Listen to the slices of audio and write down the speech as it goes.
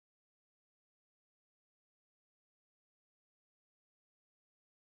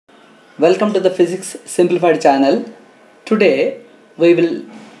Welcome to the Physics Simplified channel. Today we will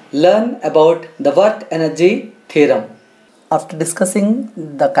learn about the work energy theorem. After discussing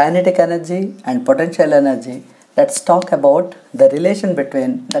the kinetic energy and potential energy, let's talk about the relation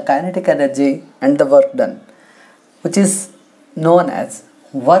between the kinetic energy and the work done, which is known as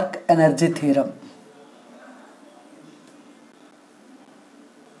work energy theorem.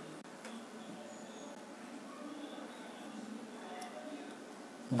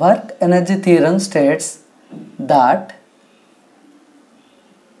 Work energy theorem states that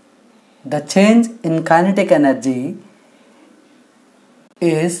the change in kinetic energy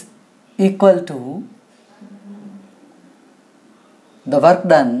is equal to the work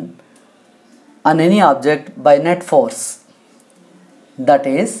done on any object by net force. That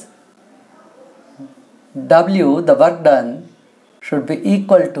is, W, the work done, should be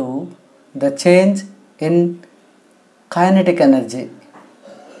equal to the change in kinetic energy.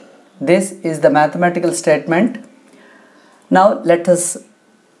 This is the mathematical statement. Now let us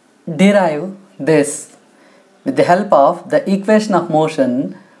derive this with the help of the equation of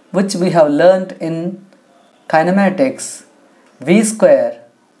motion which we have learnt in kinematics. V square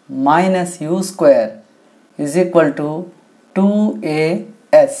minus U square is equal to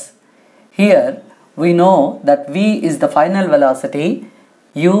 2AS. Here we know that V is the final velocity,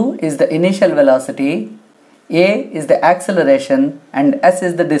 U is the initial velocity, A is the acceleration and S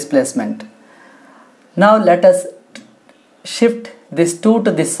is the displacement. Now let us shift this 2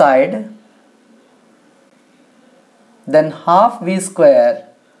 to this side. Then half V square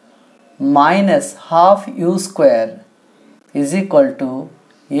minus half U square is equal to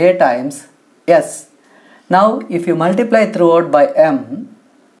A times S. Now if you multiply throughout by M,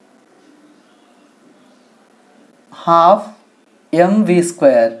 half mv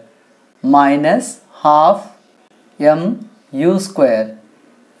square minus half mu square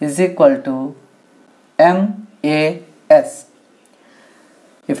is equal to MAS.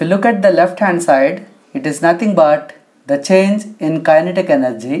 If you look at the left hand side, it is nothing but the change in kinetic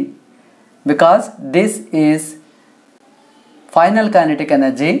energy, because this is final kinetic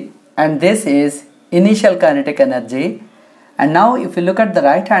energy and this is initial kinetic energy. And now if you look at the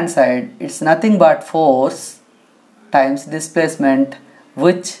right hand side, it's nothing but force times displacement,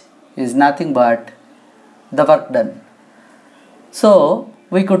 which is nothing but the work done. So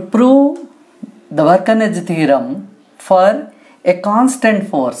we could prove the work energy theorem for a constant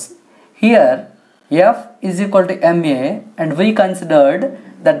force. Here F is equal to ma, and we considered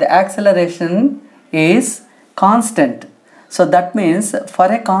that the acceleration is constant. So that means for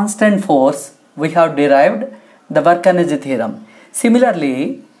a constant force we have derived the work energy theorem.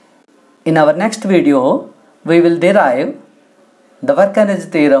 Similarly, in our next video we will derive the work energy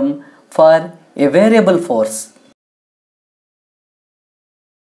theorem for a variable force.